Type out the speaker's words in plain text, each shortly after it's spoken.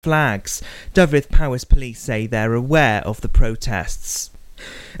flags. Dyfed Powys Police say they're aware of the protests.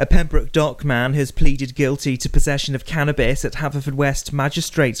 A Pembroke Dock man has pleaded guilty to possession of cannabis at Haverfordwest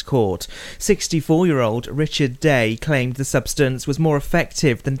Magistrates Court. 64-year-old Richard Day claimed the substance was more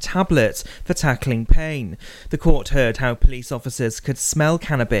effective than tablets for tackling pain. The court heard how police officers could smell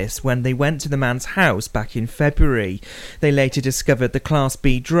cannabis when they went to the man's house back in February. They later discovered the Class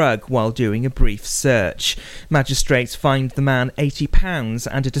B drug while doing a brief search. Magistrates fined the man £80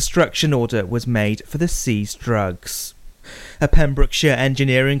 and a destruction order was made for the seized drugs. A Pembrokeshire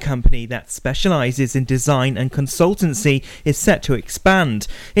engineering company that specialises in design and consultancy is set to expand.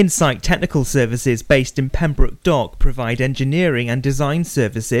 Insight Technical Services, based in Pembroke Dock, provide engineering and design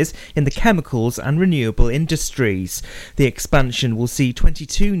services in the chemicals and renewable industries. The expansion will see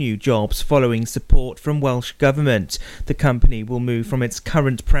 22 new jobs following support from Welsh Government. The company will move from its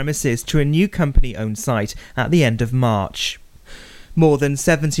current premises to a new company-owned site at the end of March. More than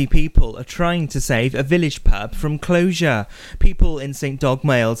 70 people are trying to save a village pub from closure. People in St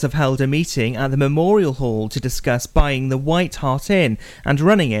Dogmaels have held a meeting at the Memorial Hall to discuss buying the White Hart Inn and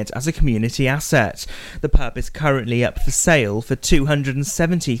running it as a community asset. The pub is currently up for sale for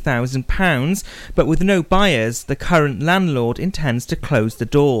 £270,000, but with no buyers, the current landlord intends to close the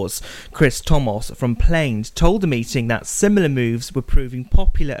doors. Chris Thomas from Plains told the meeting that similar moves were proving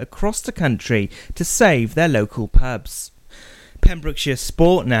popular across the country to save their local pubs. Pembrokeshire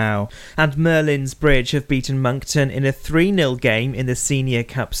sport now, and Merlin's Bridge have beaten Moncton in a 3-0 game in the Senior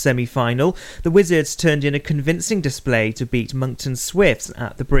Cup semi-final. The Wizards turned in a convincing display to beat Moncton Swifts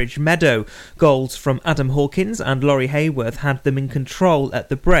at the Bridge Meadow. Goals from Adam Hawkins and Lawrie Hayworth had them in control at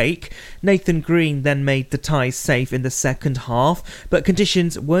the break. Nathan Green then made the ties safe in the second half, but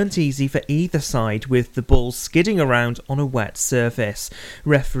conditions weren't easy for either side, with the ball skidding around on a wet surface.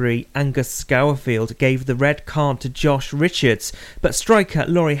 Referee Angus Scourfield gave the red card to Josh Richards, but striker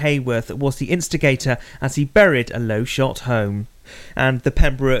Lawrie Hayworth was the instigator as he buried a low shot home. And the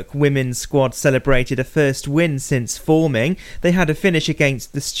Pembroke women's squad celebrated a first win since forming. They had a finish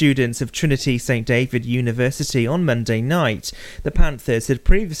against the students of Trinity St David University on Monday night. The Panthers had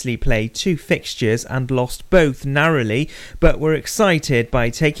previously played 2 fixtures and lost both narrowly, but were excited by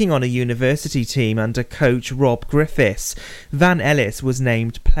taking on a university team under coach Rob Griffiths. Van Ellis was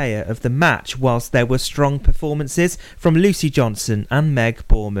named player of the match, whilst there were strong performances from Lucy Johnson and Meg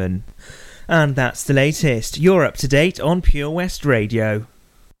Borman. And that's the latest. You're up to date on Pure West Radio.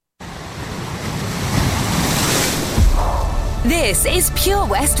 This is Pure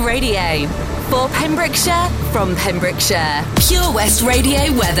West Radio. For Pembrokeshire, from Pembrokeshire. Pure West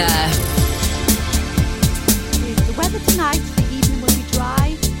Radio weather. The weather tonight, the evening will be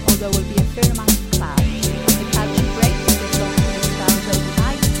dry, although will be a fair amount of clouds. The clouds will break with long clouds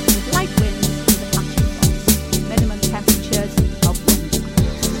overnight, with light winds and a patchy frost. Minimum temperatures of 1 degree.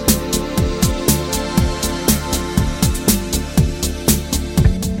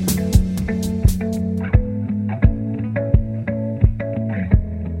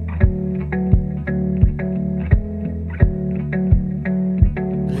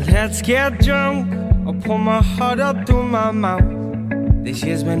 Let's get drunk, I'll pull my heart up through my mouth. This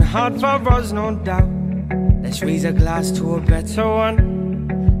year's been hard for us, no doubt. Let's raise a glass to a better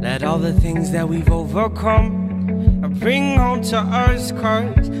one. Let all the things that we've overcome bring home to us,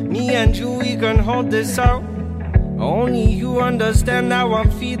 cause me and you, we can hold this out. Only you understand how I'm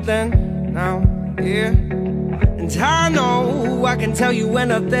feeling now, yeah. And I know I can tell you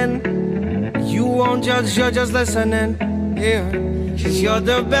anything. You won't judge, you're just listening, yeah. Cause you're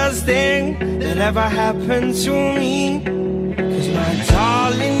the best thing that ever happened to me. Cause my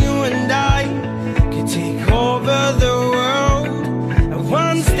darling, you and I could take over the world, and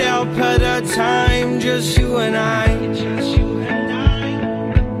one step at a time, just you and I.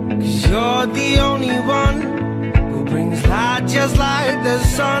 Cause you're the only one who brings light just like the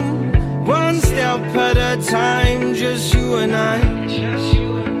sun. One step at a time, just you and I.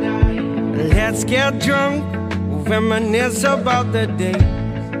 Let's get drunk, reminisce about the day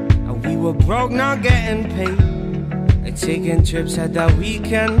we were broke, not getting paid, like taking trips at the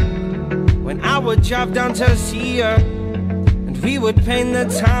weekend, when I would drive down to see her, and we would paint the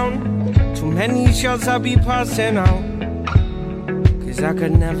town. Too many shots I'd be passing out, cause I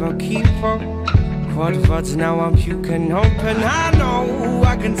could never keep up. Quad words, now I'm puking open. I know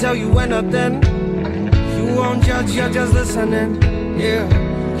I can tell you anything. You won't judge, you're just listening, yeah.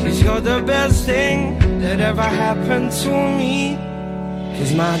 Cause you're the best thing that ever happened to me.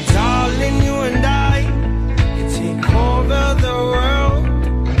 Cause my darling, you and I can take over the world,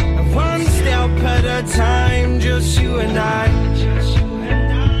 and one step at a time, just you and I.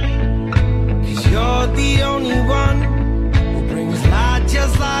 Cause you're the only one who brings light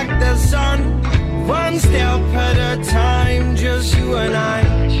just like just you and I.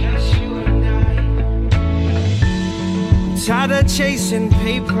 I'm tired of chasing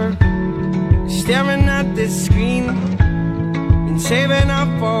paper, staring at this screen. Been saving up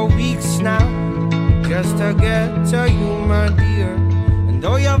for weeks now, just to get to you, my dear. And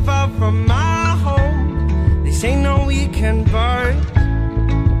though you're far from my home, this ain't no weekend bar.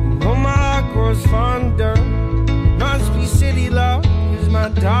 Oh, my heart grows fonder. Must be city love, 'cause my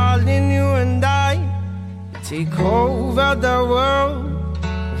darling, you and I take over the world,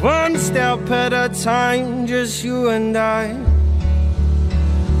 one step at a time, just you and I.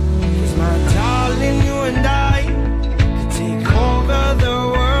 'Cause my darling, you and I could take over the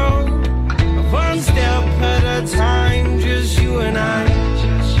world, one step at a time, just you and I.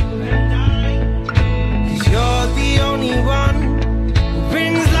 'Cause you're the only one who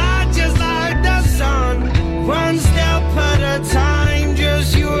brings light just like the sun, one step at a time,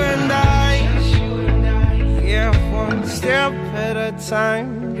 just you and I. Yeah, one step at a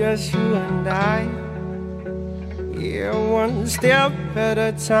time, just you and I. Yeah, one step at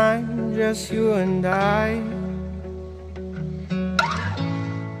a time, just you and I.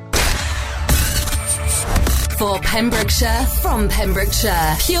 For Pembrokeshire, from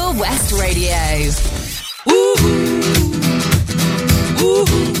Pembrokeshire, Pure West Radio. Ooh, ooh,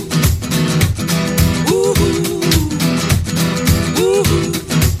 ooh, ooh.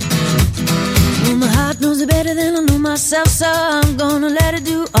 Well, my heart knows it better than I know myself, so I'm gonna let it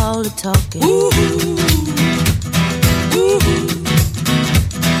do all the talking. Ooh, ooh.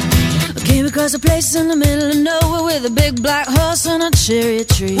 I came across a place in the middle of nowhere with a big black horse and a cherry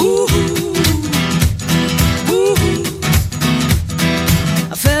tree. Ooh, ooh.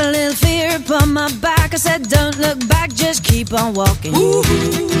 I felt a little fear upon my back. I said, don't look back, just keep on walking. Ooh,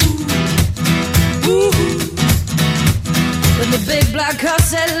 ooh. But the big black horse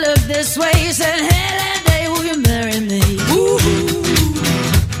said, look this way. He said, hey, that day, will you marry me? Ooh,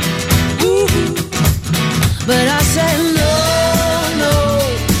 ooh. But I said, no, no,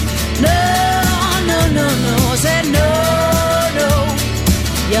 no, no, no, no. I said, no, no,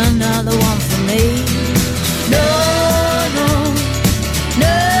 you're not the one for me. No, no,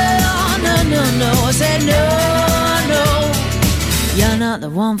 no, no, no, no. I said, no, no, you're not the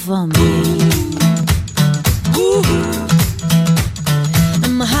one for me. Ooh.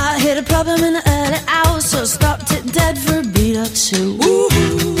 And my heart hit a problem in the early hours, so I stopped it dead for a beat or two. Ooh.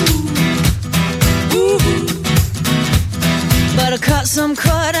 Ooh. But I cut some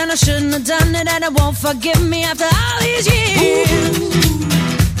cord and I shouldn't have done it, and it won't forgive me after all these years.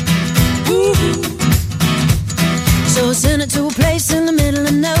 Ooh. So I sent it to a place in the middle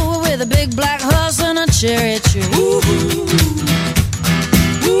of nowhere with a big black horse and a cherry tree. Ooh.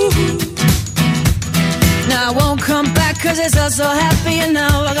 Ooh. Now I won't come back 'cause it's all so happy, and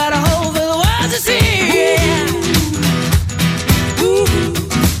now I got a hole for the world to see. Yeah. Ooh.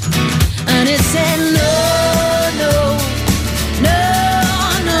 And it said no, no, no,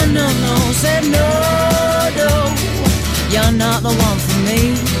 no, no, no. Said no, no, you're not the one for me.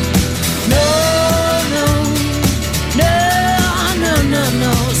 No, no, no, no, no,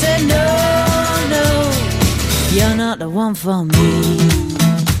 no. Said no, no, you're not the one for me.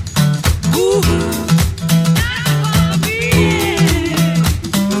 Ooh.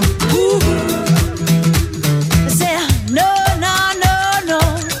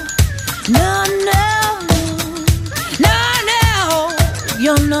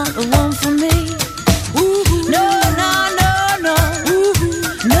 You're not the one for me. Ooh. No, no, no, no. Ooh.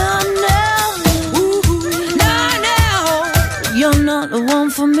 No, no, ooh. No, no. You're not the one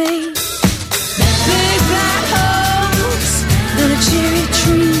for me. Big black horse and a cherry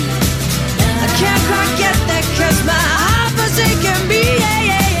tree. I can't quite get that 'cause my heart forsaken me. Yeah,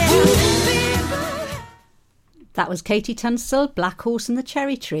 yeah, yeah. That was Katie Tunstall, Black Horse and the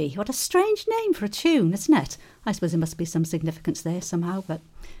Cherry Tree. What a strange name for a tune, isn't it? I suppose there must be some significance there somehow, but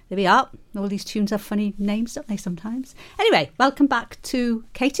there we are. All these tunes have funny names, don't they, sometimes? Anyway, welcome back to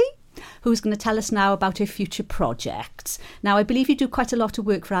Katie, who's going to tell us now about her future projects. Now, I believe you do quite a lot of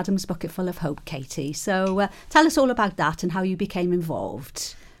work for Adam's Bucketful of Hope, Katie. So tell us all about that and how you became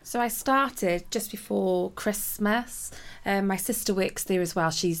involved. So I started just before Christmas. My sister works there as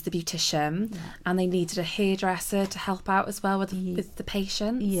well. She's the beautician, and they needed a hairdresser to help out as well with the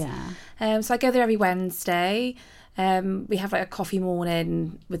patients. Yeah. So I go there every Wednesday. We have like a coffee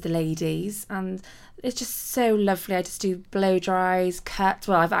morning with the ladies, and it's just so lovely. I just do blow dries, cut.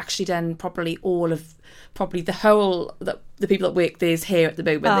 Well, I've actually done probably the whole the people that work there's here at the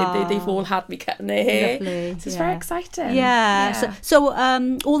moment. They've all had me cutting their hair. Lovely. So it's very exciting. Yeah. So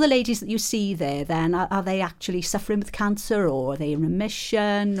all the ladies that you see there then, are they actually suffering with cancer, or are they in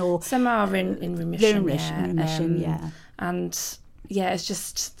remission? Or some are in remission. They're in remission, yeah. And they're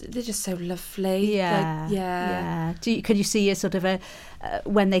just so lovely. Yeah. Can you see a sort of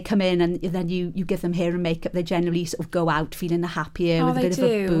when they come in and then you give them hair and makeup, they generally sort of go out feeling happier with a bit of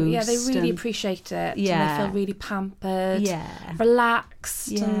a boost? Yeah, they really appreciate it. Yeah. And they feel really pampered, relaxed.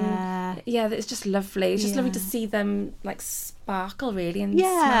 Yeah. And, it's just lovely. It's just lovely to see them like sparkle really and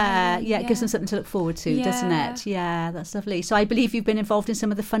smile. It gives them something to look forward to, doesn't it? Yeah, that's lovely. So I believe you've been involved in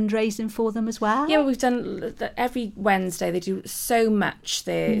some of the fundraising for them as well. Yeah, we've done every Wednesday. They do so much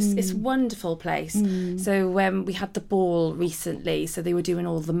there. It's a wonderful place. So we had the ball recently, so they were doing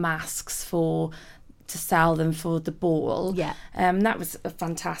all the masks to sell them for the ball. That was a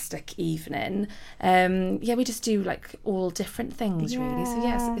fantastic evening. We just do like all different things really.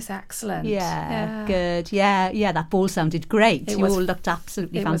 So it's excellent. Good. That ball sounded great. You all looked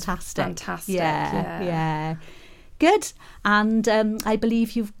absolutely fantastic. Fantastic. Yeah. Good. And I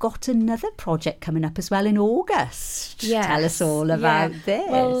believe you've got another project coming up as well in August. Yes. Tell us all about this.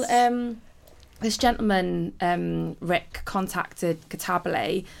 Well, this gentleman, Rick, contacted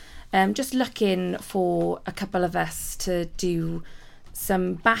Catabile, just looking for a couple of us to do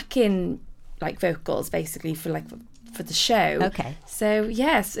some backing, like vocals, basically for the show. Okay. So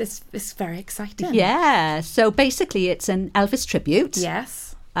yes, it's very exciting. Yeah. So basically, it's an Elvis tribute.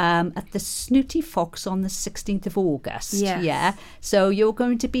 Yes. At the Snooty Fox on the 16th of August. Yes. Yeah. So you're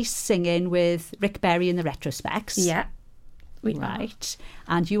going to be singing with Rick Berry and the Retrospects. Yeah. We right.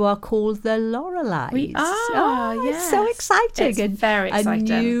 And you are called the Lawries. We are, It's so exciting. It's very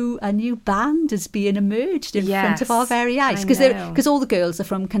exciting. A new band is being emerged in front of our very eyes. Because all the girls are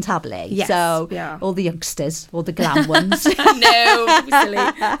from Cantabile. Yes, so all the youngsters, all the glam ones. No, don't be silly.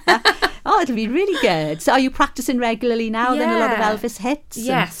 It'll be really good. So are you practicing regularly now? Then a lot of Elvis hits?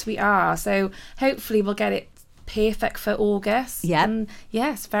 Yes, we are. So hopefully we'll get it perfect for August. Yeah. And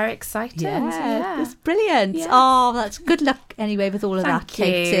yes, very exciting. Yeah, that's brilliant. Yeah. Oh, that's good luck anyway with all of that,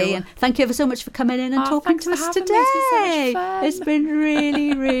 Katie. And thank you ever so much for coming in and talking to us today. It's been so much fun. It's been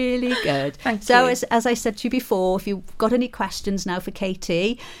really, really good. Thank you. So as I said to you before, if you've got any questions now for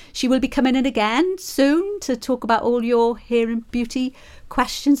Katie, she will be coming in again soon to talk about all your hair and beauty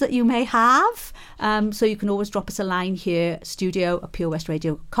questions that you may have. So you can always drop us a line here,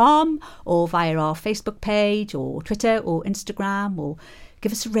 studio@purewestradio.com, or via our Facebook page or Twitter or Instagram, or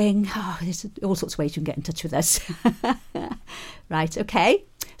give us a ring. There's all sorts of ways you can get in touch with us. Right, okay.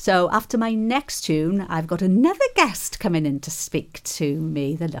 So after my next tune, I've got another guest coming in to speak to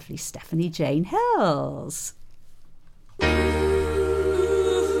me, the lovely Stephanie Jane Hills.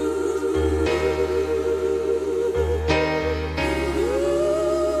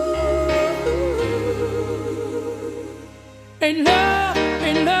 Ain't love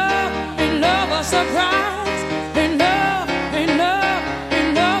a surprise? Ain't love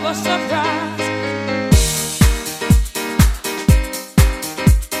a surprise?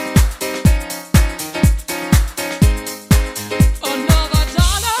 Another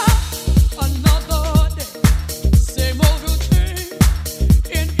dollar, another day, same old routine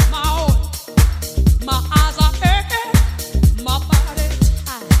in my own. My eyes are aching, my body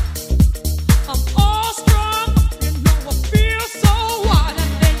tired. I'm all strong, I feel so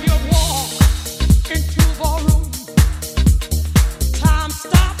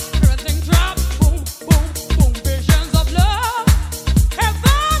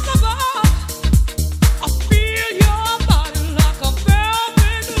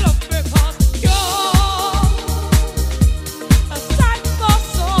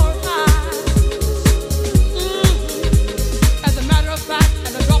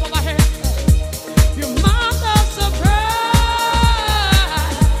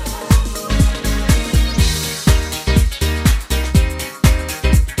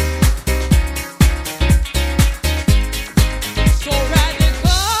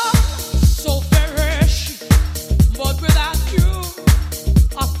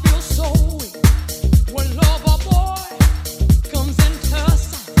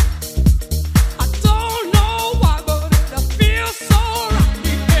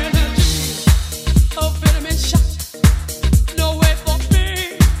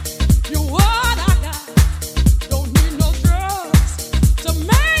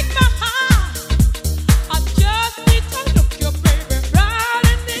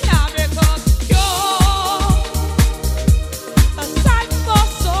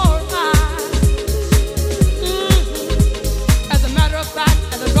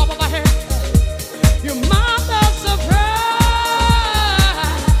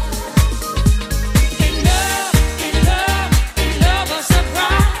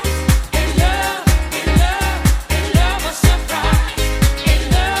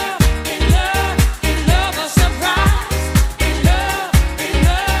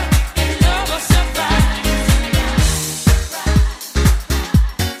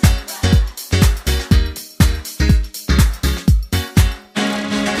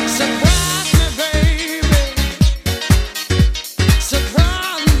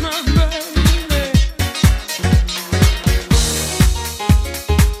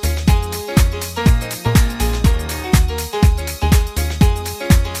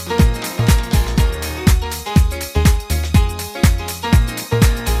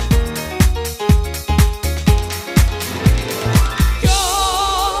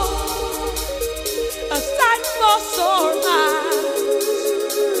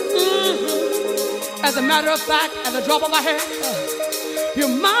As a matter of fact, at the drop of a hat, your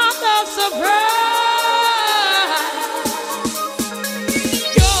mother's surprise.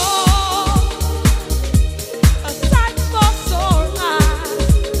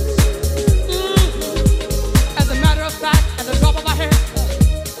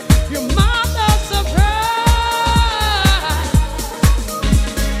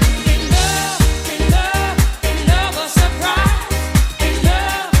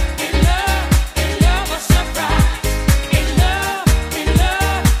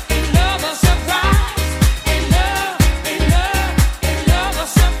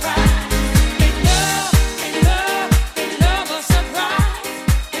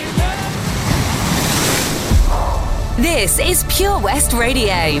 This is Pure West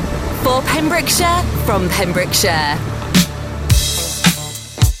Radio for Pembrokeshire from Pembrokeshire.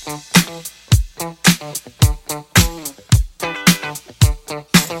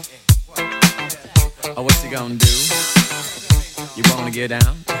 Oh, what you gonna do? You wanna get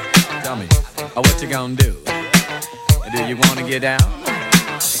down? Tell me. Oh, what you gonna do? Do you wanna get down?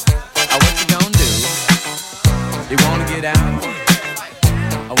 Oh, what you gonna do? You wanna get out?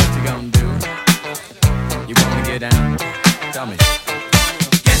 Oh, what you gonna do? You wanna get down? Tell me.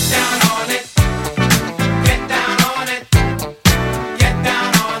 Get down on it. Get down on it. Get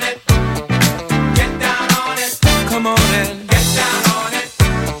down on it. Get down on it. Come on in. Get down on it.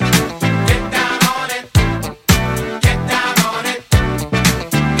 Get down on it. Get down on it.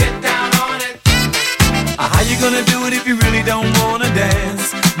 Get down on it. How you gonna do it if you really don't wanna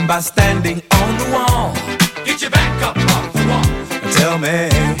dance? By standing on the wall. Get your back up off the wall. Tell me.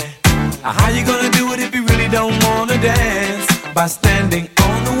 How you gonna do it if you really don't wanna dance? By standing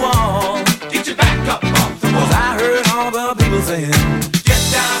on the wall. Get your back up off the wall. 'Cause I heard all the people saying, get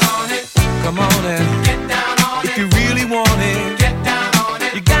down on it. Come on and get down on it. If you really want it, get down on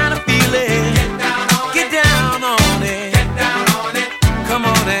it. You gotta feel it. Get down on it. Get down on it. Get down on it. Come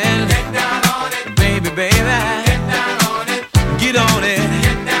on and get down on it. Baby, baby. Get down on it. Get on it.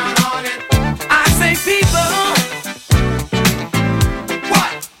 Get down on it. I say people.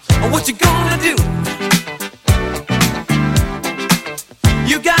 What you gonna do?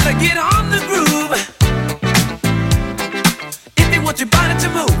 You gotta get on the groove if you want your body to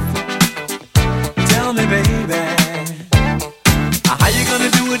move. Tell me, baby, how you gonna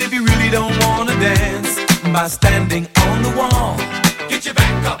do it if you really don't wanna dance? By standing on the wall. Get your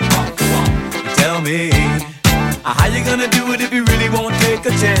back up off the wall. Tell me, how you gonna do it if you really won't take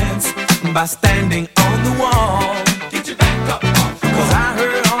a chance? By standing on the wall. Get your back up off the wall. 'Cause I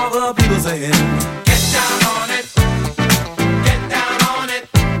heard all the people saying, get down on it. Get down on it.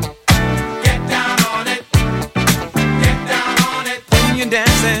 Get down on it. Get down on it. When you're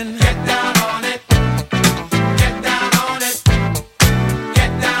dancing, get down on it. Get down on it.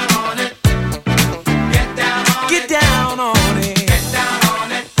 Get down on it. Get down on it. Get down on it. Get down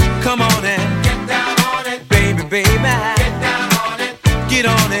on it. Come on and get down on it. Baby, baby. Get down on it. Get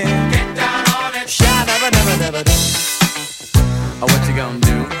on it. Get down on it. Sha-da-ba-da-ba-da-ba-da. Oh, what you gonna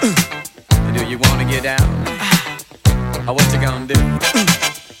do? Do you wanna get down? Oh, what you gonna do?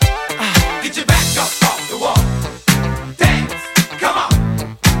 Get your back up off the wall. Dance, come on.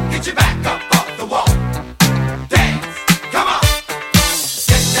 Get your back up off the wall. Dance, come on.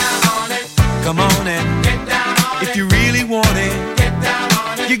 Get down on it. Come on and get down on it. If you really want it, get down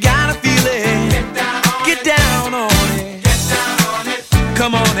on it. You gotta feel it. Get down on it. Get down on it. Get down on it.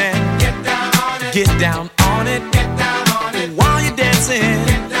 Come on and get down on it. Get down on it. Get down on it. While you're dancing,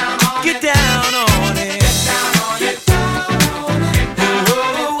 get down on it. Get down on it. Get down on it. Get down on it.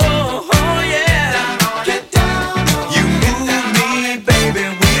 Oh, oh, oh, yeah. Get down on it. You move me, baby,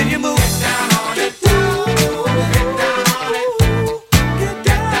 when you move. Get down on it. Get down on it. Get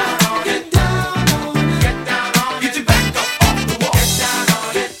down on it. Get down on it. Get down on it. Get down on it. Get your back up off the wall. Get down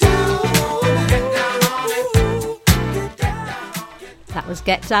on it. Get down on it. Get down on it. Get down on it. That was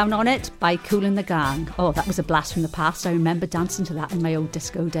Get Down On It by Kool and the Gang. Oh, that was a blast from the past. I remember dancing to that in my old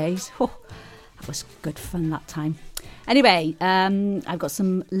disco days. Oh, that was good fun that time. Anyway, I've got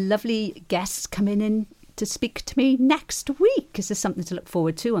some lovely guests coming in to speak to me next week. This is something to look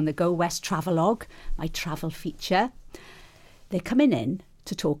forward to on the Go West Travelogue, my travel feature. They're coming in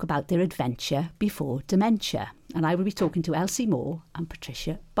to talk about their adventure before dementia. And I will be talking to Elsie Moore and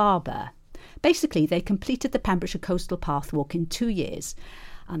Patricia Barber. Basically, they completed the Pembrokeshire Coastal Path Walk in 2 years,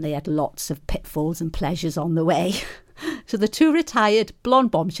 and they had lots of pitfalls and pleasures on the way. So the two retired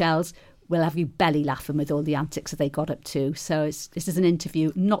blonde bombshells will have you belly laughing with all the antics that they got up to. So this is an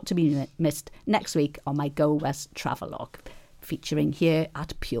interview not to be missed next week on my Go West Travelogue, featuring here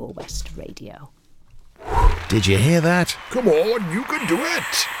at Pure West Radio. Did you hear that? Come on, you can do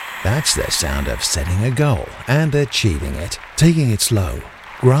it. That's the sound of setting a goal and achieving it. Taking it slow,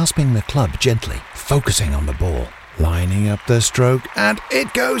 grasping the club gently, focusing on the ball, lining up the stroke, and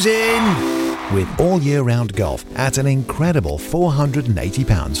it goes in! With all year-round golf at an incredible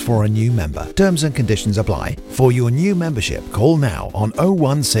 £480 for a new member. Terms and conditions apply. For your new membership, call now on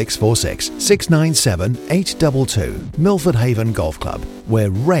 01646 697 822. Milford Haven Golf Club, where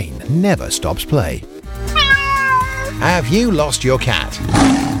rain never stops play. Have you lost your cat?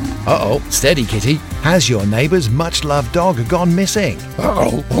 Uh-oh, steady kitty. Has your neighbour's much-loved dog gone missing?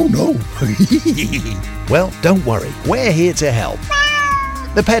 Uh-oh, oh no. Well, don't worry, we're here to help.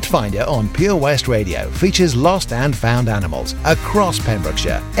 The Pet Finder on Pure West Radio features lost and found animals across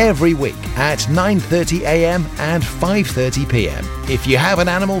Pembrokeshire every week at 9:30 a.m. and 5:30 p.m. If you have an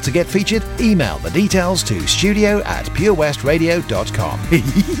animal to get featured, email the details to studio@purewestradio.com.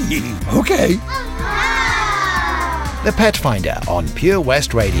 Okay. The Pet Finder on Pure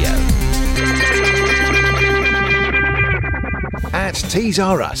West Radio. At Tees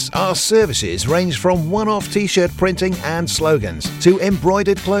R Us, our services range from one-off t-shirt printing and slogans to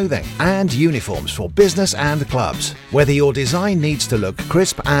embroidered clothing and uniforms for business and clubs. Whether your design needs to look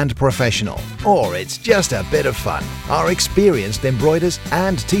crisp and professional, or it's just a bit of fun, our experienced embroiders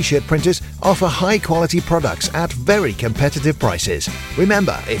and t-shirt printers offer high-quality products at very competitive prices.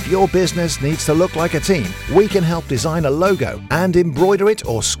 Remember, if your business needs to look like a team, we can help design a logo and embroider it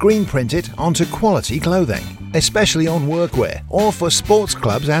or screen print it onto quality clothing, especially on workwear or for sports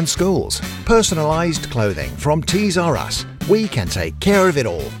clubs and schools. Personalised clothing from Tees R Us. We can take care of it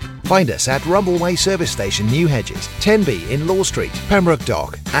all. Find us at Rumbleway Service Station, New Hedges, 10B in Law Street, Pembroke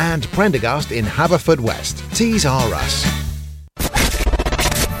Dock, and Prendergast in Haverfordwest. Tees R Us.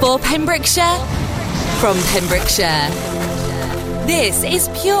 For Pembrokeshire, from Pembrokeshire. This is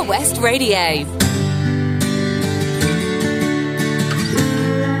Pure West Radio.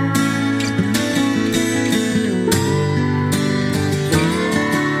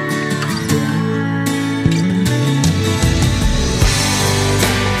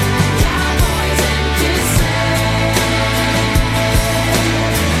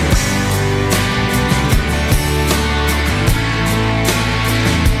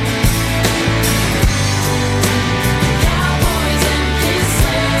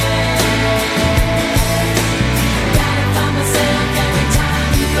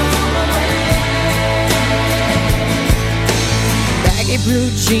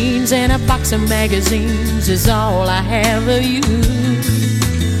 Blue jeans and a box of magazines is all I have of you.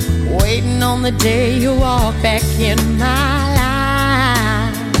 Waiting on the day you walk back in my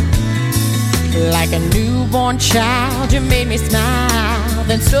life. Like a newborn child, you made me smile,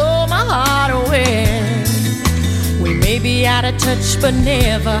 then stole my heart away. We may be out of touch, but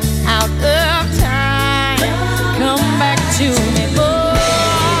never out of time. Come back to me, boy.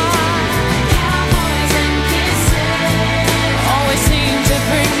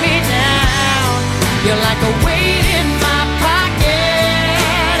 Bring me down. You're like a weight in my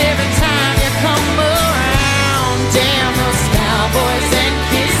pocket every time you come around. Damn those cowboys and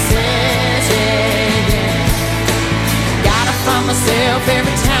kisses, yeah, yeah. Gotta find myself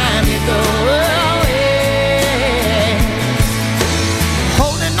every time you go away.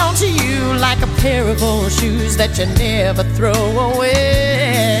 Holding on to you like a pair of old shoes that you never throw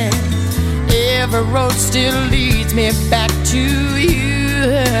away. Every road still leads me back to you.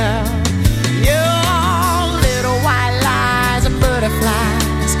 Your little white lies and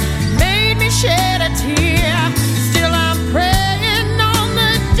butterflies made me shed a tear. Still I'm praying on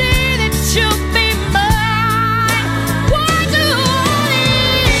the day that you'll be mine. Why do I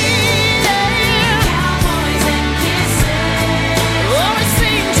need it? Cowboys and kisses always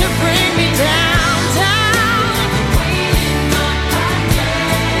seem to bring me down, down. Weight in my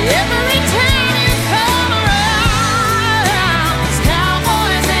pocket every time.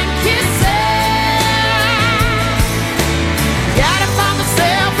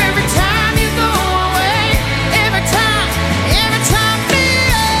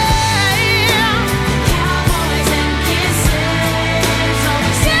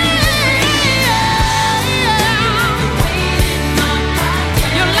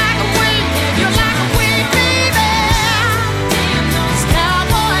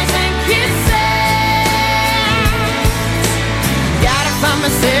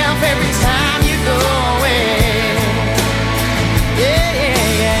 Every time you go away, yeah,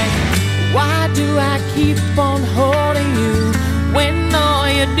 yeah, yeah. Why do I keep on holding you when all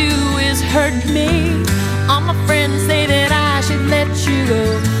you do is hurt me? All my friends say that I should let you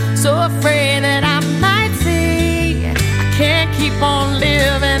go, so afraid that I might say I can't keep on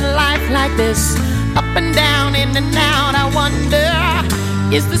living life like this, up and down, in and out. I wonder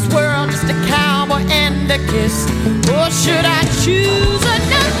Is this world just a cowboy and a kiss? Or should I choose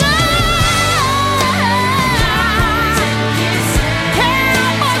another?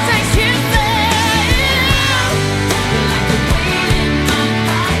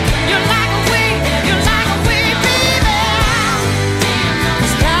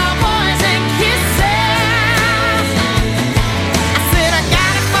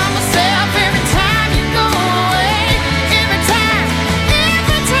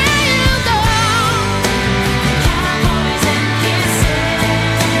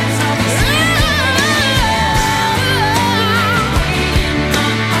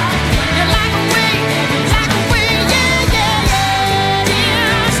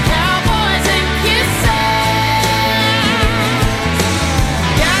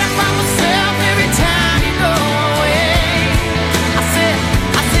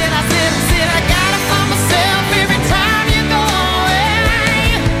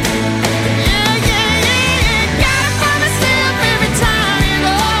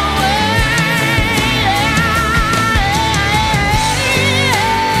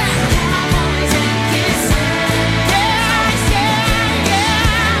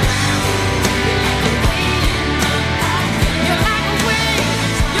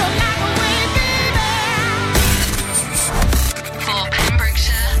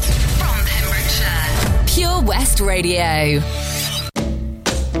 Radio.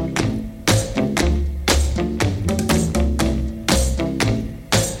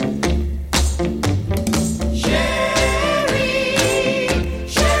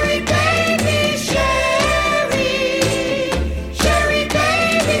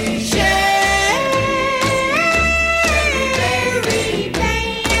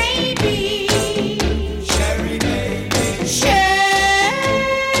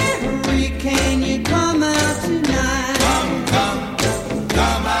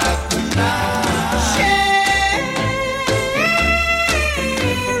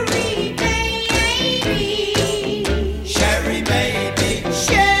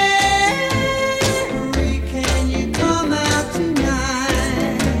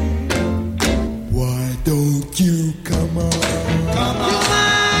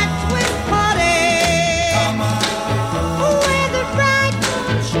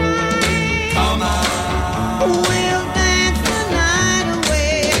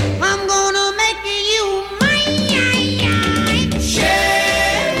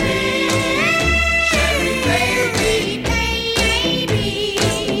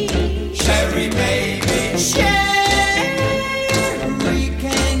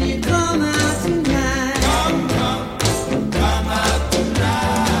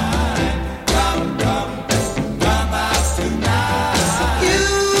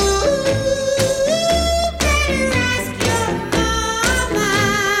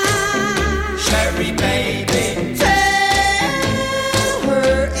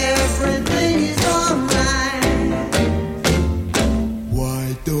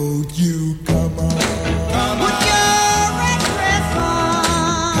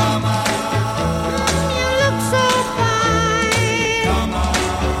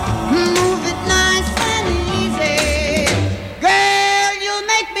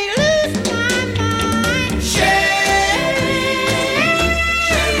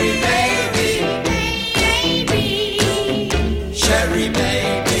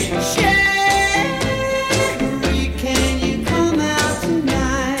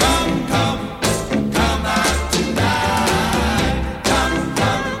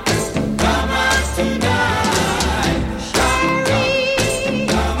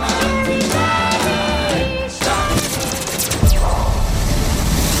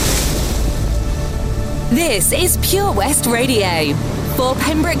 This is Pure West Radio for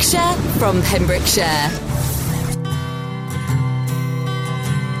Pembrokeshire from Pembrokeshire.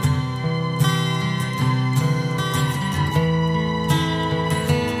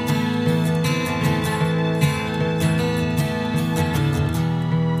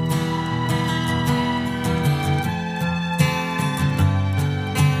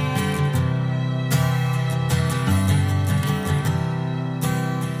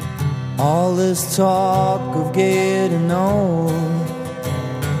 All this talk of getting old,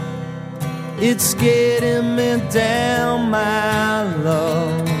 it's getting me down, my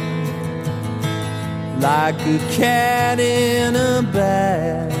love, like a cat in a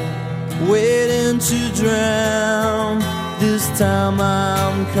bag, waiting to drown. This time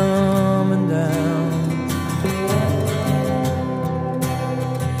I'm coming down,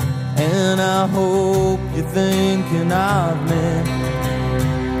 and I hope you're thinking of me.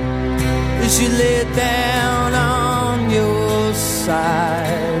 You lay down on your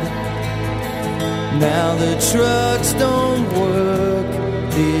side. Now the trucks don't work,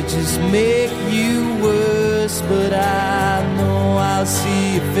 they just make you worse. But I know I'll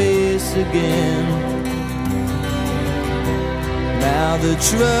see your face again. Now the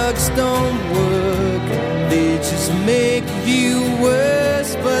trucks don't work, they just make you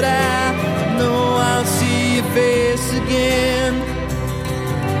worse. But I know I'll see your face again.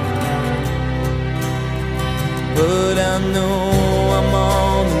 But I know I'm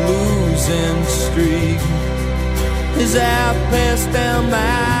on a losing streak as I pass down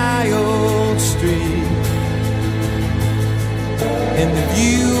my old street. And if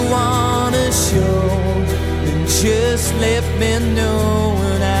you wanna show, then just let me know,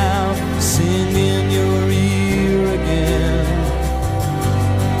 and I'll sing in your ear again.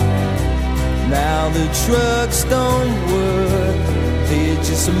 Now the trucks don't work, they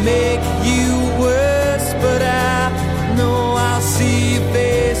just make you worse. But I know I'll see your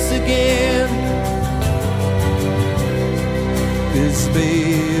face again. 'Cause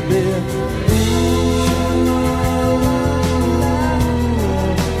baby,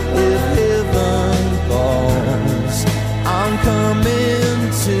 if heaven falls, I'm coming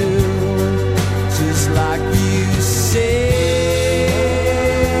to, just like you say.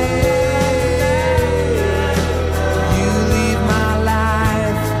 You leave my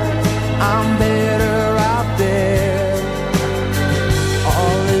life, I'm better out there.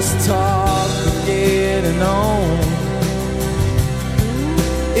 All this talk of getting on,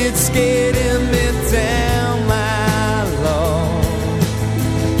 it's getting me down my lawn,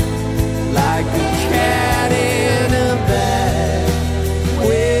 like a cat in a bag,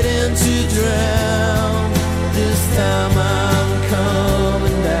 waiting to drown. This time I'm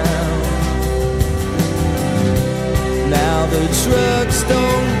coming down. Now the trucks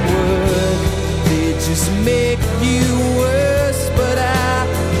don't work, they just make you worse. But I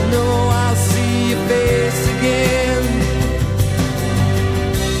know I'll see your face again.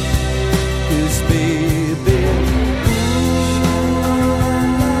 'Cause baby,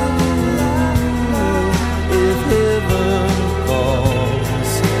 if heaven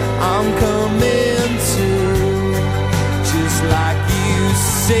falls, I'm coming to, just like you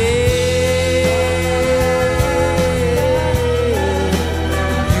say.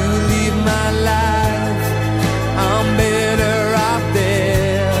 You leave my life, I'm better out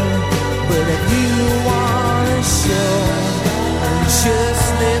there. But if you wanna show, just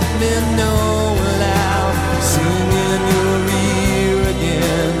let me know, and I'll sing in your ear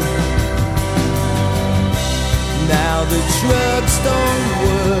again. Now the trucks don't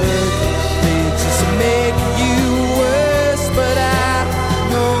work, they just make you worse. But I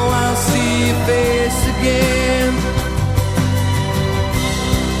know I'll see your face again.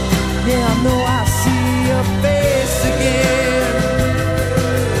 Yeah, I know I'll see your face again.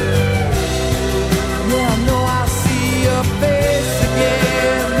 Yeah, I know I'll see your face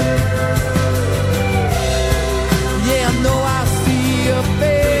again. Yeah, I know I'll see your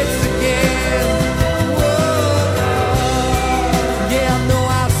face again. Whoa. Yeah, I know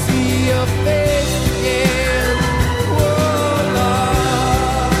I'll see your face again. Whoa, Lord.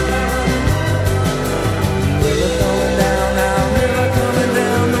 Never going down now, never coming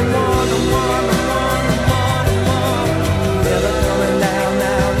down no more, no more, no more, no more, no more. Never coming down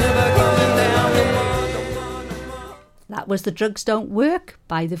now, never going down no more, no more, no more. That was The Drugs Don't Work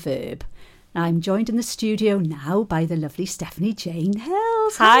by The Verb. Now I'm joined in the studio now by the lovely Stephanie Jane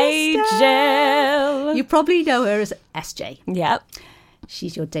Hills. Hi, Steph. Jill. You probably know her as SJ. Yep.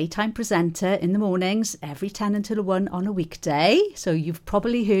 She's your daytime presenter in the mornings, every 10 until 1 on a weekday. So you've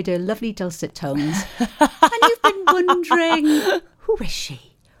probably heard her lovely dulcet tones. And you've been wondering, who is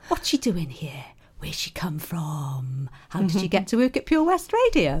she? What's she doing here? Where's she come from? How did she get to work at Pure West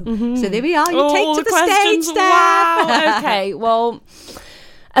Radio? So there we are. You take to the stage, Steph. Wow.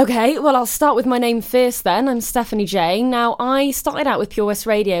 Okay, well, I'll start with my name first then. I'm Stephanie Jane. Now, I started out with Pure West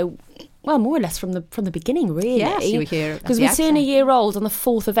Radio, well, more or less from the beginning, really. Yes, you were here at because the we turn a year old on the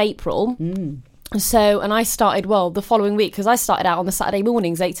 4th of April. So, and I started, the following week, because I started out on the Saturday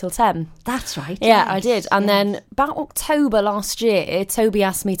mornings, 8 till 10. That's right. Yeah, yes, I did. And yes. then about October last year, Toby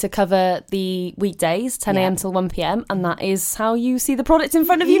asked me to cover the weekdays, 10 a.m. till 1 p.m. And that is how you see the product in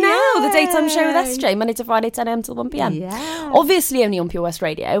front of you now. The daytime show with SJ, Monday to Friday, 10 a.m. till 1 p.m. Yeah. Obviously only on Pure West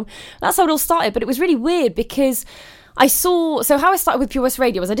Radio. That's how it all started. But it was really weird because So how I started with Pure West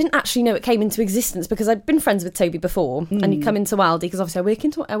Radio was I didn't actually know it came into existence because I'd been friends with Toby before, and he'd come into Aldi because obviously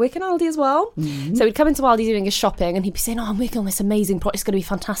I work in Aldi as well. So he'd come into Aldi doing his shopping, and he'd be saying, "Oh, I'm working on this amazing project. It's going to be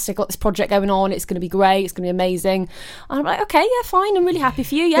fantastic. Got this project going on. It's going to be great. It's going to be amazing." And I'm like, "Okay, yeah, fine. I'm really happy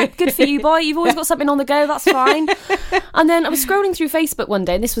for you. Yeah, good for you, boy. You've always got something on the go. That's fine." And then I was scrolling through Facebook one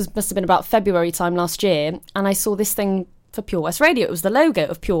day, and this must have been about February time last year, and I saw this thing for Pure West Radio. It was the logo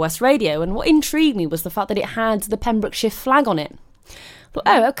of Pure West Radio, and what intrigued me was the fact that it had the Pembrokeshire flag on it. But,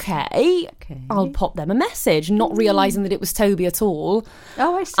 okay, I'll pop them a message, not realising that it was Toby at all.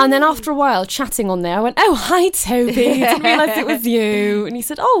 Oh, I see. And then after a while, chatting on there, I went, "Oh, hi, Toby. Didn't realise it was you." And he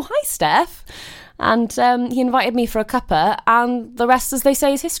said, "Oh, hi, Steph." And he invited me for a cuppa, and the rest, as they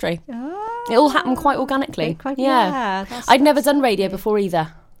say, is history. Oh, it all happened quite organically. I'd never done radio before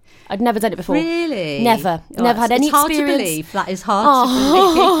either. I'd never done it before. Really? Never. Never had any experience. It's hard to believe. That is hard to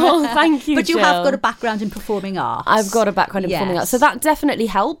believe. Thank you, But you Jill. have got a background in performing arts. I've got a background in performing arts. So that definitely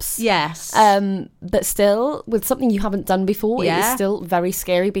helps. Yes. But still, with something you haven't done before, it is still very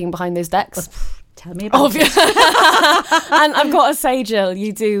scary being behind those decks. Tell me about it. And I've got to say, Jill,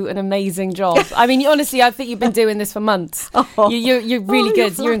 you do an amazing job. I mean, honestly, I think you've been doing this for months. You're really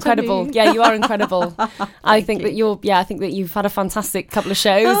good. You're incredible. Me. Yeah, you are incredible. I think that you've had a fantastic couple of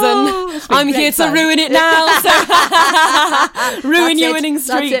shows, and I'm here to ruin it now. So ruin your winning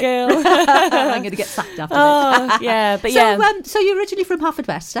streak, girl. I'm going to get sacked after this. Yeah, but So you're originally from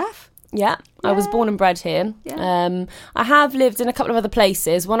Haverfordwest, Steph? Yeah, I was born and bred here. Yeah. I have lived in a couple of other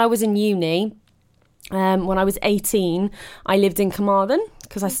places. When I was in uni, when I was 18, I lived in Carmarthen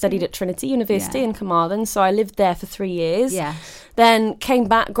because I studied at Trinity University in Carmarthen. So I lived there for 3 years. Yeah. Then came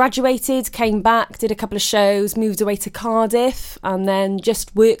back, graduated, came back, did a couple of shows, moved away to Cardiff, and then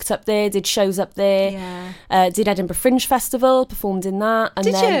just worked up there, did shows up there. Yeah. Did Edinburgh Fringe Festival, performed in that. And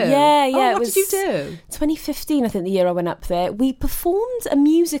did then, you? Yeah. What did you do? 2015, I think, the year I went up there. We performed a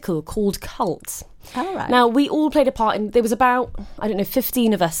musical called Cult. All right. Now, we all played a part in, there was about,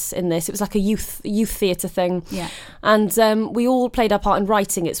 15 of us in this. It was like a youth theatre thing. Yeah. And we all played our part in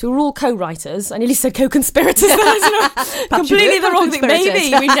writing it. So we were all co-writers. I nearly said co-conspirators. Completely the wrong thing.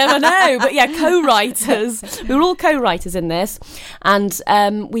 Maybe, we never know. But yeah, co-writers. We were all co-writers in this. And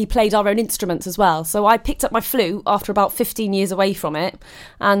we played our own instruments as well. So I picked up my flute after about 15 years away from it.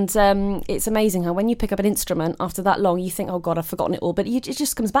 And it's amazing how when you pick up an instrument after that long, you think, oh God, I've forgotten it all. But it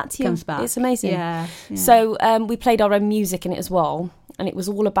just comes back to you. It's amazing. Yeah. So we played our own music in it as well, and it was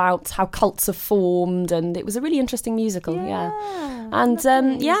all about how cults have formed, and it was a really interesting musical. And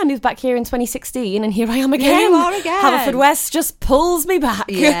I moved back here in 2016, and here I am again. Here you are again. Haverfordwest just pulls me back.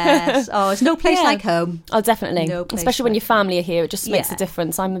 Yes. Oh, it's no place like home. Oh, definitely. No place especially when like your family are here, it just makes a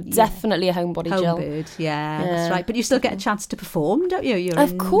difference. I'm definitely a homebody, Jill. Homebird, that's right. But you still get a chance to perform, don't you? You're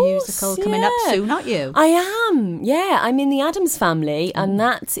of in course, a musical coming up soon, aren't you? I am. Yeah, I'm in the Addams Family, and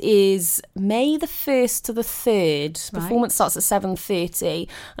that is May the 1st to the 3rd. Performance starts at 7:30,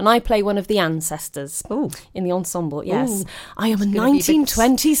 and I play one of the ancestors in the ensemble. Yes, I am a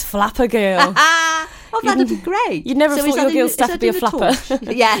 1920s flapper girl. Oh, that'd be great. You'd never thought your girl Steph would be a flapper.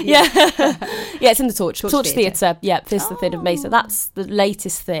 Yeah. It's in the Torch Theatre. Yeah, 1st to 3rd of May. So that's the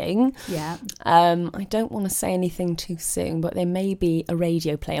latest thing. Yeah. I don't want to say anything too soon, but there may be a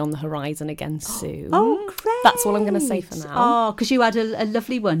radio play on the horizon again soon. Oh, great. That's all I'm going to say for now. Oh, because you had a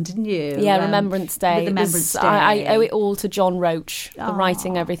lovely one, didn't you? Yeah, Remembrance Day. With Remembrance Day. I owe it all to John Roach. The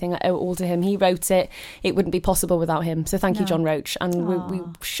writing, everything, I owe it all to him. He wrote it. It wouldn't be possible without him. So thank you, John Roach. And we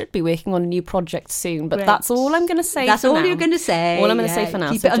should be working on a new project soon. But that's all I'm going to say That's for all now. you're going to say. All I'm going to say for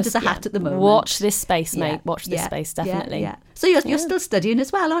now. Keep it under the hat at the moment. Watch this space, mate. Watch this space, definitely. Yeah. So you're still studying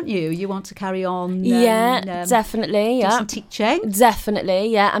as well, aren't you? You want to carry on? Definitely. Do some teaching? Definitely,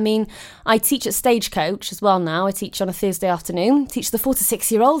 yeah. I mean, I teach at Stagecoach as well now. I teach on a Thursday afternoon. Teach the 4 to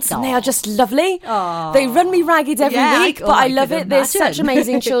 6 year olds, and they are just lovely. Aww. They run me ragged every week, but I love it. They're such imagine.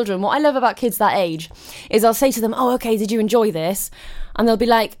 amazing children. What I love about kids that age is I'll say to them, "Oh, okay, did you enjoy this?" And they'll be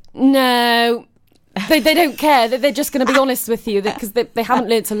like, "No." They don't care. They're just going to be honest with you because they haven't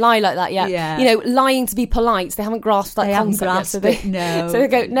learned to lie like that yet. Yeah. You know, lying to be polite. They haven't grasped that concept yet. No. So they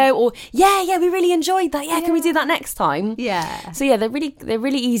go no, or yeah, we really enjoyed that. Yeah, can we do that next time? Yeah. So yeah, they're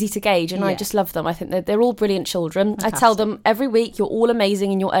really easy to gauge, and I just love them. I think they're all brilliant children. Fantastic. I tell them every week, you're all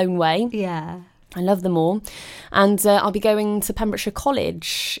amazing in your own way. Yeah. I love them all. And I'll be going to Pembrokeshire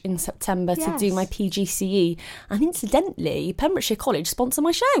College in September to do my PGCE. And incidentally, Pembrokeshire College sponsor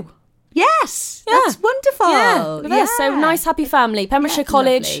my show. Yes, that's wonderful. Yeah. So nice, happy family. Pembrokeshire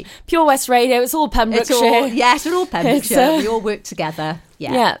College, lovely. Pure West Radio. It's all Pembrokeshire. We're all Pembrokeshire. We all work together.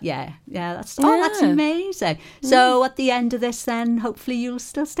 Yeah. That's amazing. So at the end of this, then hopefully you'll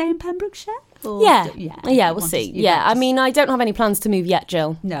still stay in Pembrokeshire. Or Yeah, we'll see. Yeah, I mean, I don't have any plans to move yet,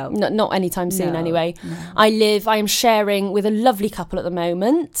 Jill. No. Not anytime soon, anyway. No. I am sharing with a lovely couple at the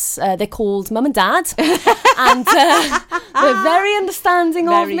moment. They're called Mum and Dad. And they're very understanding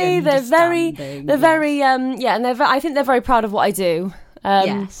of me. They're very, and I think they're very proud of what I do.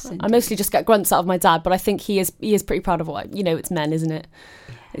 Yes, I mostly just get grunts out of my dad, but I think he is pretty proud of it's men, isn't it?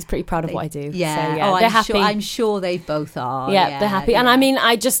 He's pretty proud of what I do. Yeah. So, they're happy. I'm sure they both are. Yeah, they're happy. And I mean,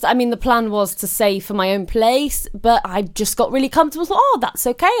 the plan was to save for my own place, but I just got really comfortable. Thought, that's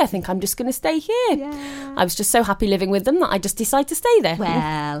okay. I think I'm just going to stay here. Yeah. I was just so happy living with them that I just decided to stay there.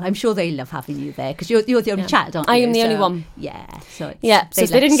 Well, I'm sure they love having you there because you're the only child, aren't you? I am the only one. Yeah. So if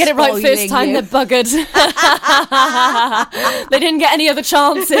they didn't get it right first time, they're buggered. They didn't get any other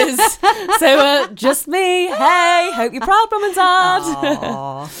chances. So just me. Hey, hope you're proud, Mum and Dad.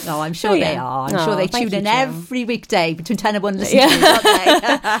 Aww. No, I'm sure they are. I'm sure they tune in every weekday between 10 and 1 listening to you, don't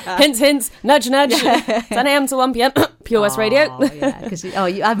they? Hints, hints, nudge, nudge. 10 a.m. to 1 p.m. Pure West Radio. Because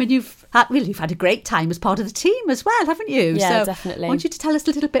you've had a great time as part of the team as well, haven't you? Yeah, so definitely. I want you to tell us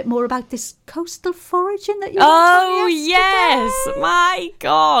a little bit more about this coastal foraging that you went on yesterday. Yes, my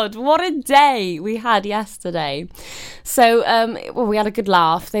God, what a day we had yesterday. So, we had a good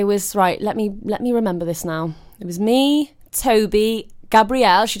laugh. There was let me remember this now. It was me, Toby,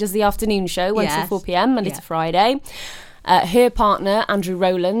 Gabrielle, she does the afternoon show, 1 till 4 p.m, Monday to Friday. Her partner, Andrew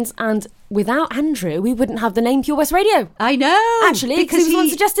Rowland, and without Andrew, we wouldn't have the name Pure West Radio. I know. Actually, because he was the one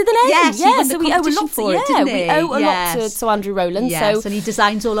suggested the name. Yes, so we owe a lot for it, didn't he? We owe a lot to Andrew Rowland. Yes, and he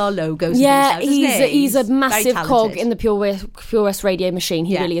designs all our logos. Yeah, and things now, he's a massive cog in the Pure West Radio machine.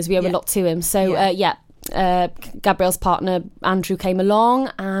 He really is. We owe a lot to him. So, Gabrielle's partner, Andrew, came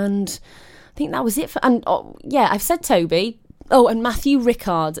along, and I think that was it. I've said Toby. Oh, and Matthew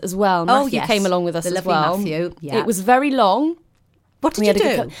Rickard as well. Matthew came along with us as well. Matthew. Yeah. It was very long. What did you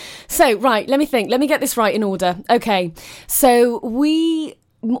do? So, right, let me think. Let me get this right in order. Okay, so we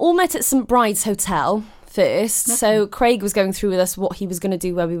all met at St Bride's Hotel first. Okay. So Craig was going through with us what he was going to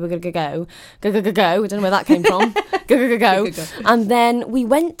do, where we were going to go. Go. I don't know where that came from. Go. And then we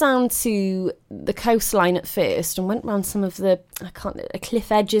went down to the coastline at first and went round some of the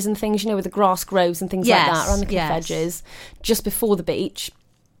cliff edges and things, where the grass grows and things like that, around the cliff edges, just before the beach,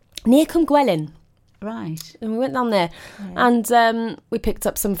 near Cwmgwelyn. Right. And we went down there and we picked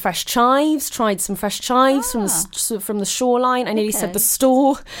up some fresh chives, tried some fresh chives from the shoreline. I nearly said the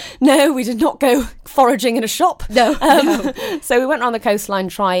store. No, we did not go foraging in a shop. No. So we went around the coastline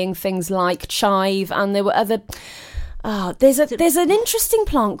trying things like chive, and there were other... there's an interesting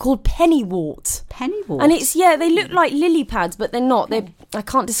plant called pennywort. Pennywort? And they look like lily pads, but they're not. I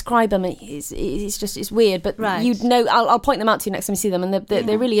can't describe them. It's weird, but you'd know. I'll point them out to you next time you see them, and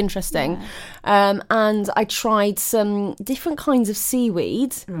they're really interesting. Yeah. And I tried some different kinds of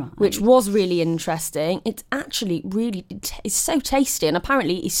seaweed, which was really interesting. It's actually it's so tasty, and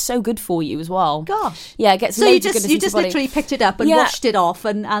apparently it's so good for you as well. Gosh, yeah, it gets so loads you of goodness you into just your body. Literally picked it up and washed it off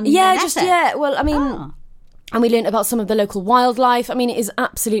and Well, I mean. And we learnt about some of the local wildlife. I mean, it is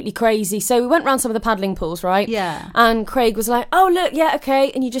absolutely crazy. So we went round some of the paddling pools, right? Yeah. And Craig was like, "Oh, look, yeah, okay."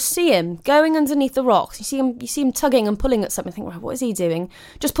 And you just see him going underneath the rocks. You see him tugging and pulling at something. I think, right, what is he doing?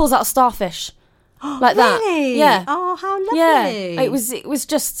 Just pulls out a starfish. Like that. Really? Yeah. Oh, how lovely. Yeah. It was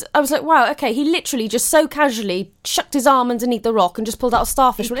just, I was like, wow, okay. He literally just so casually chucked his arm underneath the rock and just pulled out a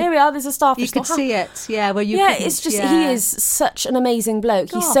starfish. Well, here we are, there's a starfish. You could see it. Yeah, where you it's just, he is such an amazing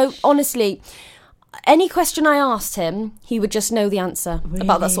bloke. Gosh. He's so, honestly... Any question I asked him, he would just know the answer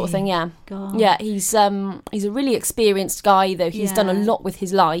about that sort of thing. Yeah, God. Yeah. He's a really experienced guy, though. He's done a lot with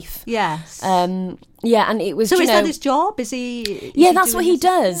his life. Yes. Yeah, and it was. So is that his job? Is that's what he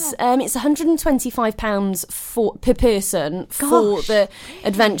does. Yeah. It's £125 per person for the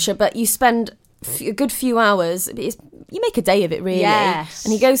adventure, but you spend a good few hours. You make a day of it, really. Yes.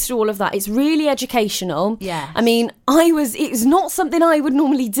 And he goes through all of that. It's really educational. Yes. I mean, it was not something I would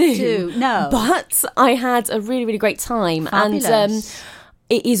normally do. No. But I had a really, really great time. Fabulous. And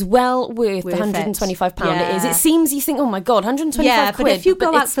it is well worth the £125 it is. It seems, you think, oh my God, 125 quid. But if you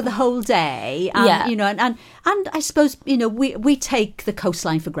go out for the whole day, and I suppose, we take the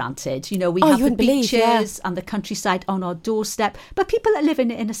coastline for granted. We have the beaches and the countryside on our doorstep. But people that live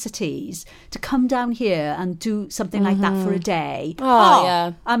in inner cities, to come down here and do something like that for a day.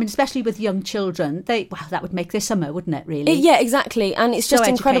 I mean, especially with young children, that would make their summer, wouldn't it, really? Yeah, exactly. And it's just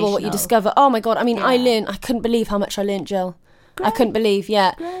incredible what you discover. Oh my God. I mean, I couldn't believe how much I learned, Jill. Great. I couldn't believe,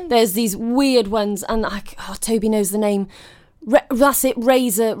 Great. There's these weird ones, and Toby knows the name. That's it,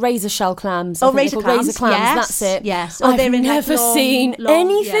 razor shell clams. Razor clams. Yes. That's it. Yes. I've never seen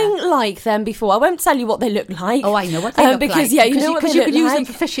anything like them before. I won't tell you what they look like. Oh, I know what they look because, like. Yeah, you know what they look like. Because you could use them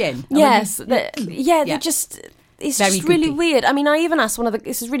for fishing. Yes. They're just... It's very just really goopy. weird. I mean, I even asked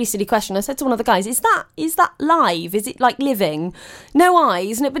this is a really silly question. I said to one of the guys, is that live? Is it like living? No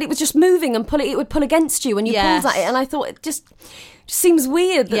eyes, but it was just moving and it would pull against you when you pulled at it. And I thought it just seems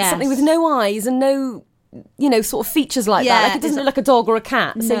weird that something with no eyes and no, sort of features like that. Like it doesn't look like a dog or a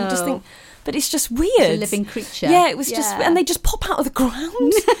cat. So you just think, but it's just weird. It's a living creature. Yeah, it was just, and they just pop out of the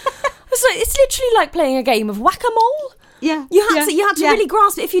ground. It's literally like playing a game of whack-a-mole. Yeah, you had to really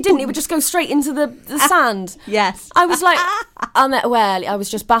grasp it. If you didn't, it would just go straight into the sand. Yes, I was like, I was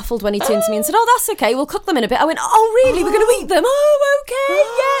just baffled when he turned to me and said, "Oh, that's okay. We'll cook them in a bit." I went, "Oh, really? We're going to eat them? Oh,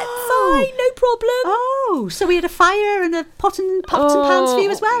 okay, fine, no problem." Oh, so we had a fire and a pot and pans for you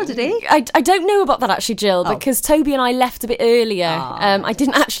as well, did he? I don't know about that actually, Jill, because Toby and I left a bit earlier. I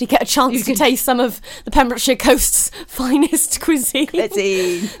didn't actually get a chance to taste some of the Pembrokeshire Coast's finest cuisine.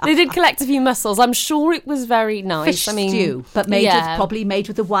 They did collect a few mussels. I'm sure it was very nice. Fish stew, but probably made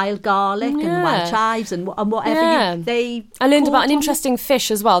with the wild garlic and wild chives and whatever. I learned about an interesting fish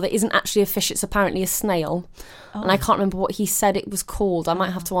as well that isn't actually a fish, it's apparently a snail. And I can't remember what he said it was called. I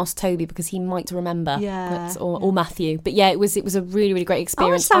might have to ask Toby because he might remember. Or Matthew. But yeah, it was a really, really great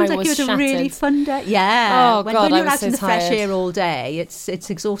experience. Oh, it sounds like you had a really fun day. Yeah. Oh, when God, you're I was out so in the fresh tired. air all day, it's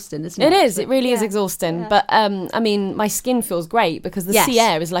exhausting, isn't it? It is. It really is exhausting. But I mean, my skin feels great because the sea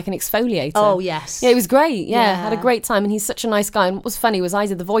air is like an exfoliator. Oh, yes. Yeah, it was great. Yeah, had a great time, and he's such a nice guy. And what was funny was I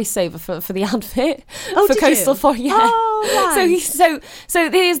did the voiceover for the advert for Coastal Foraging. Yeah. Oh, right. So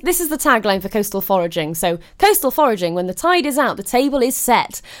this is the tagline for Coastal Foraging. So Coastal Foraging, when the tide is out, the table is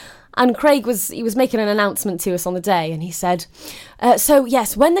set. And Craig was making an announcement to us on the day, and he said, so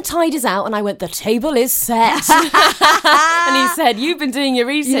yes, when the tide is out, and I went, the table is set. And he said, you've been doing your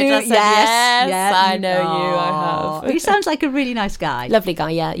research. I said, yes, I know you, I have. He sounds like a really nice guy. Lovely guy,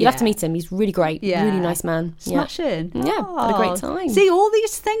 yeah. You'll have to meet him. He's really great. Yeah. Really nice man. Smashing. Yeah, had a great time. See, all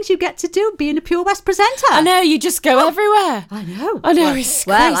these things you get to do being a Pure West presenter. I know, you just go everywhere. I know. It's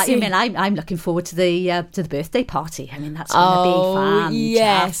crazy. I mean, I'm looking forward to the birthday party. I mean, that's going to be fun.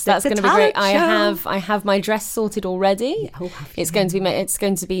 Yes, that's going to be great. I have my dress sorted already. It's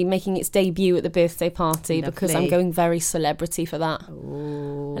going to be making its debut at the birthday party because I'm going very celebrity for that.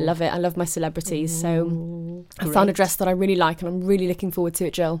 I love it. I love my celebrities. So I found a dress that I really like, and I'm really looking forward to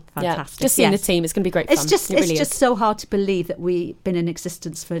it, Jill. Fantastic. Yeah, just seeing the team, it's going to be great fun. It's just so hard to believe that we've been in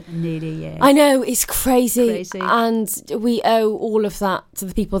existence for nearly a year. I know, it's crazy. And we owe all of that to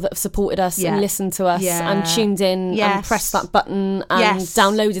the people that have supported us and listened to us and tuned in and pressed that button and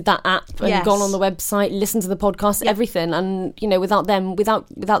downloaded that app and gone on the website, listened to the podcast, everything. And without them, without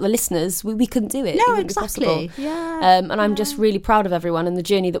the listeners, we couldn't do it. No, it exactly. And I'm just really proud of everyone and the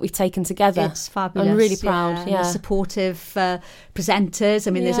journey that we've taken together. It's fabulous. I'm really proud. And the supportive presenters.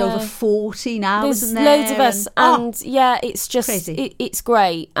 I mean, there's over 40 now, there's isn't there? Loads of us, and it's just crazy. It's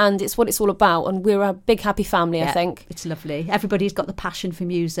great, and it's what it's all about. And we're a big happy family. I think it's lovely. Everybody's got the passion for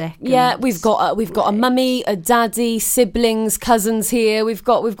music. Yeah, we've got a mummy, a daddy, siblings, cousins here. We've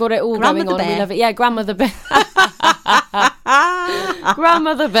got it all going on. We love it. Yeah, Grandmother Bear.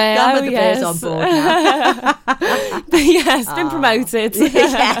 Grandmother Bear. Grandmother Bear's on board now. It's been promoted.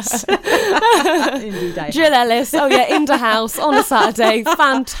 Yes. Indeed, Jill Ellis. Oh yeah, in the house on a Saturday.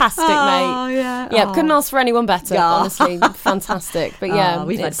 Fantastic, mate. Yeah, couldn't ask for anyone better. Honestly, fantastic. But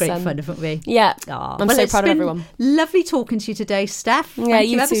we've had great fun, haven't we? Yeah, I'm so proud of everyone. Lovely talking to you today, Steph. Thank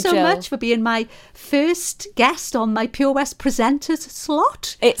you ever so much for being my first guest on my Pure West presenters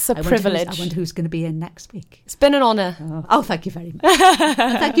slot. It's a privilege. I wonder who's going to be in next week. It's been an honour. Oh, thank you very much.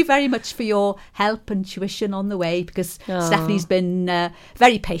 Thank you very much for your help and tuition on the way, because Stephanie's been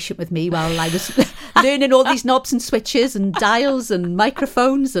very patient with me while I was learning all these knobs and switches and dials and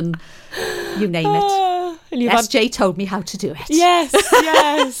microphones and you name it. SJ told me how to do it. Yes.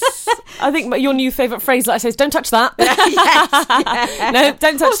 I think your new favourite phrase that I say is, don't touch that. No,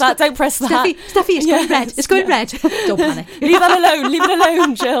 don't touch that. Don't press that. Steffi, it's going red. It's going red. Don't panic. Leave that alone. Leave it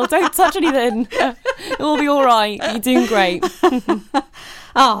alone, Jill. Don't touch anything. It'll be all right. You're doing great.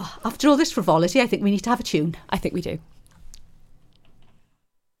 After all this frivolity, I think we need to have a tune. I think we do.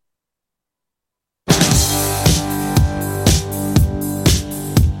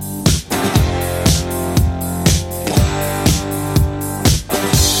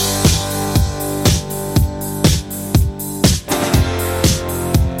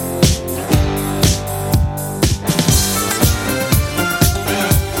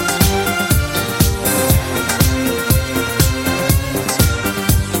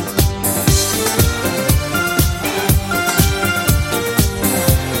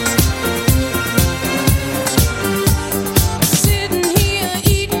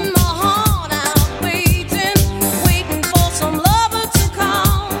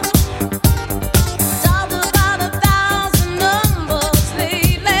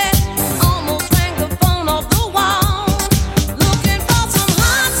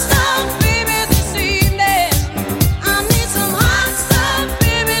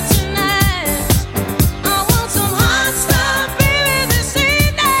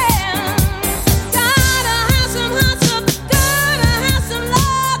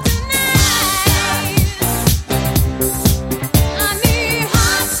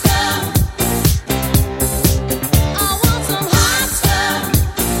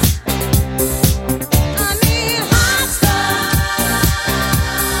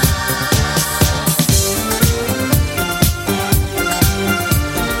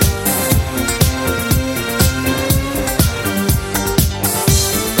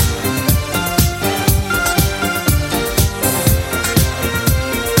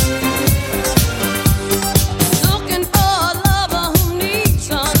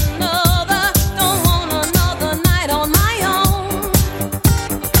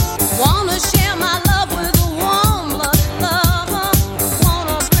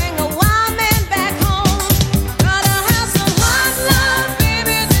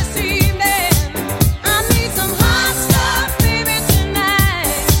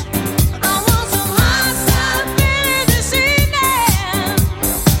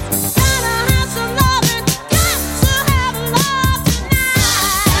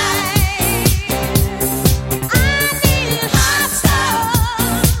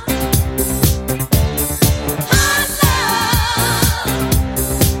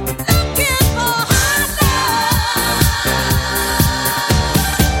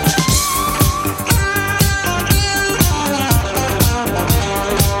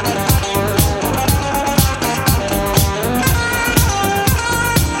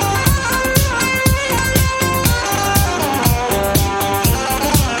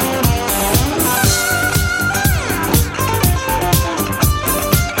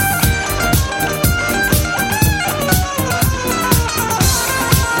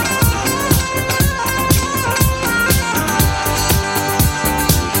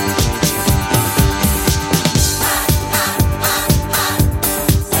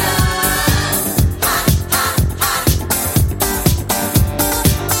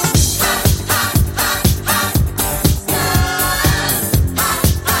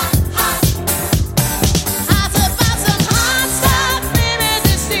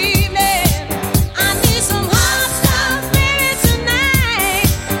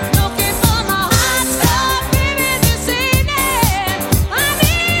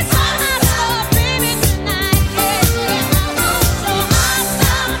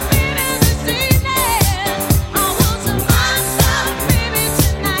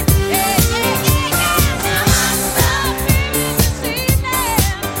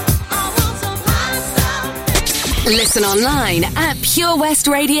 Listen online at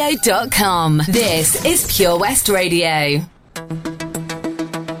purewestradio.com. This is Pure West Radio.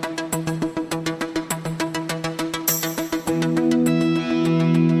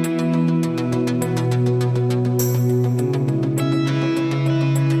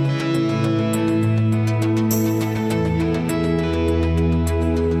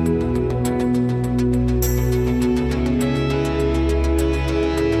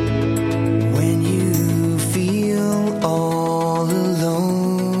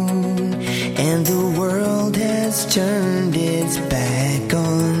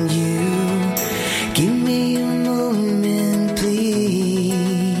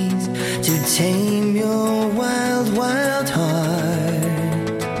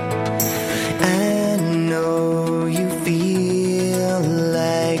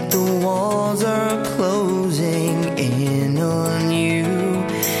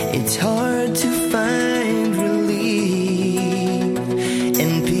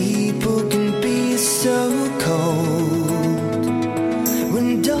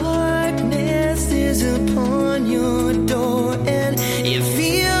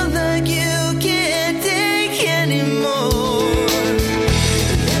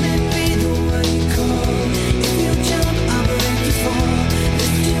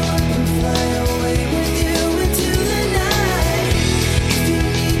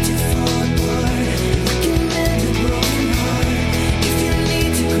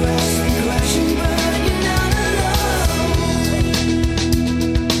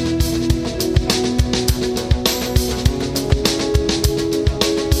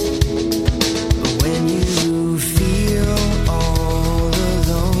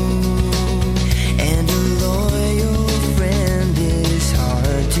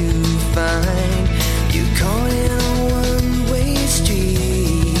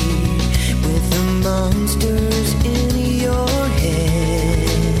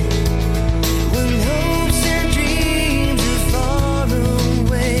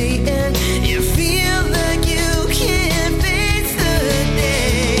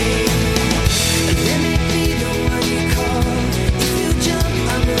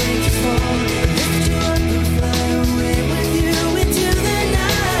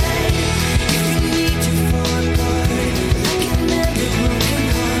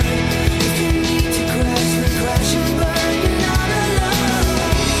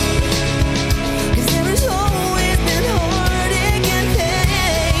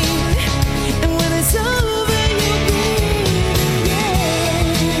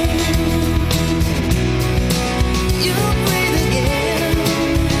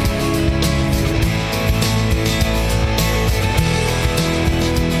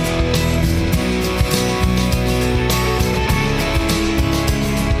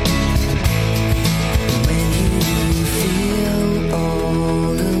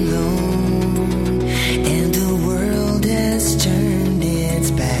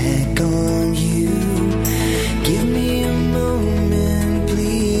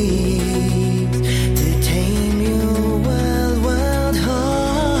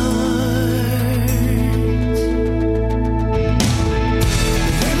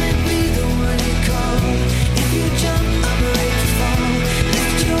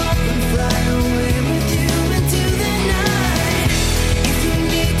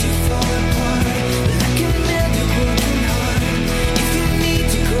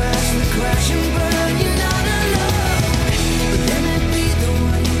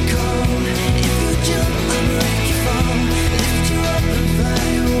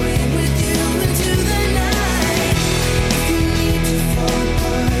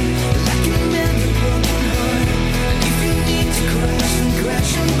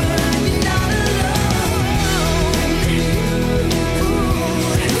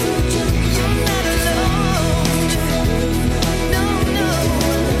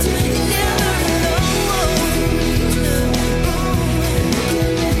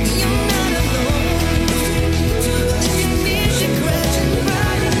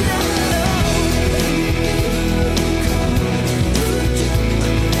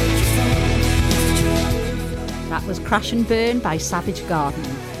 Crash and Burn by Savage Garden.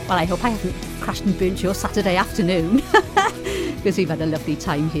 Well, I hope I haven't crashed and burnt your Saturday afternoon because we've had a lovely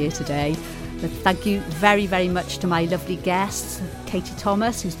time here today. But thank you very, very much to my lovely guests, Katie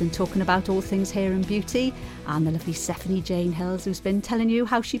Thomas, who's been talking about all things hair and beauty, and the lovely Stephanie Jane Hills, who's been telling you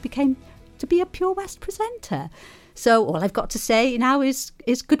how she became to be a Pure West presenter. So all I've got to say now is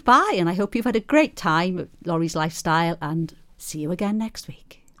goodbye, and I hope you've had a great time at Lawrie's Lifestyle, and see you again next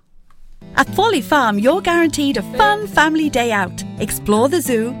week. At Folly Farm, you're guaranteed a fun family day out. Explore the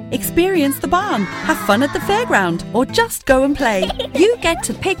zoo, experience the barn, have fun at the fairground, or just go and play. You get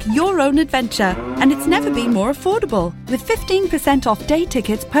to pick your own adventure, and it's never been more affordable. With 15% off day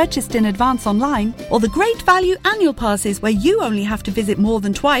tickets purchased in advance online, or the great value annual passes where you only have to visit more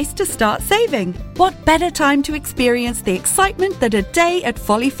than twice to start saving. What better time to experience the excitement that a day at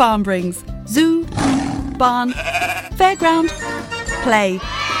Folly Farm brings? Zoo, barn, fairground, play.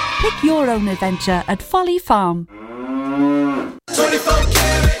 Pick your own adventure at Folly Farm.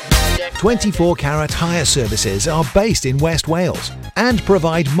 24 Carat Hire Services are based in West Wales and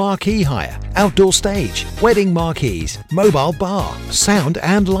provide marquee hire, outdoor stage, wedding marquees, mobile bar, sound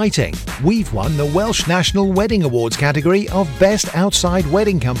and lighting. We've won the Welsh National Wedding Awards category of Best Outside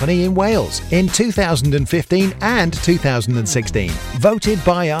Wedding Company in Wales in 2015 and 2016, voted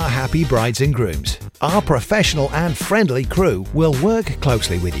by our happy brides and grooms. Our professional and friendly crew will work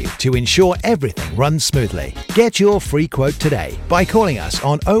closely with you to ensure everything runs smoothly. Get your free quote today by calling us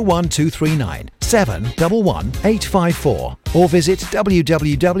on 01239 711 854 or visit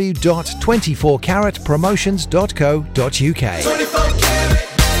www.24caratpromotions.co.uk.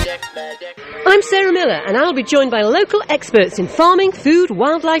 I'm Sarah Miller, and I'll be joined by local experts in farming, food,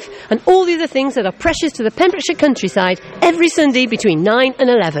 wildlife and all the other things that are precious to the Pembrokeshire countryside every Sunday between 9 and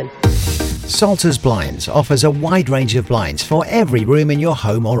 11. Salters Blinds offers a wide range of blinds for every room in your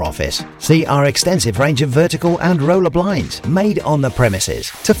home or office. See our extensive range of vertical and roller blinds made on the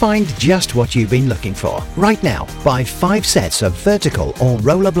premises to find just what you've been looking for. Right now, buy 5 sets of vertical or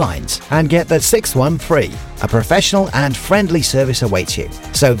roller blinds and get the 6th one free. A professional and friendly service awaits you. So